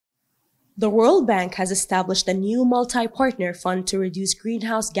The World Bank has established a new multi-partner fund to reduce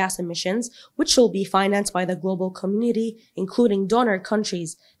greenhouse gas emissions, which will be financed by the global community, including donor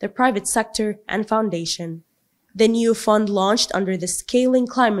countries, the private sector, and foundation. The new fund, launched under the Scaling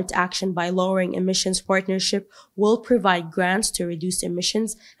Climate Action by Lowering Emissions Partnership, will provide grants to reduce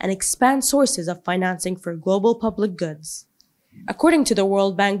emissions and expand sources of financing for global public goods. According to the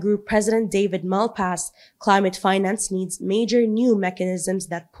World Bank Group President David Malpass, climate finance needs major new mechanisms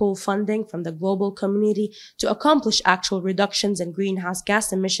that pull funding from the global community to accomplish actual reductions in greenhouse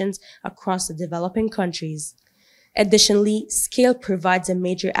gas emissions across the developing countries. Additionally, SCALE provides a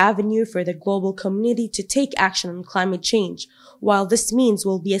major avenue for the global community to take action on climate change, while this means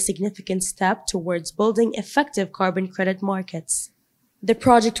will be a significant step towards building effective carbon credit markets. The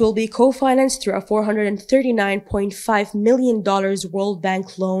project will be co-financed through a $439.5 million World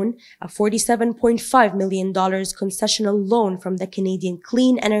Bank loan, a $47.5 million concessional loan from the Canadian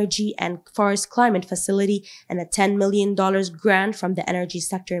Clean Energy and Forest Climate Facility, and a $10 million grant from the Energy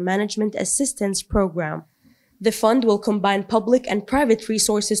Sector Management Assistance Program. The fund will combine public and private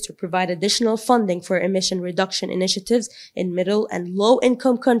resources to provide additional funding for emission reduction initiatives in middle and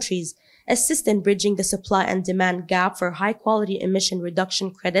low-income countries, assist in bridging the supply and demand gap for high-quality emission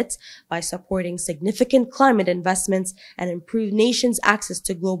reduction credits by supporting significant climate investments, and improve nations' access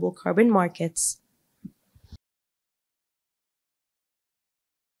to global carbon markets.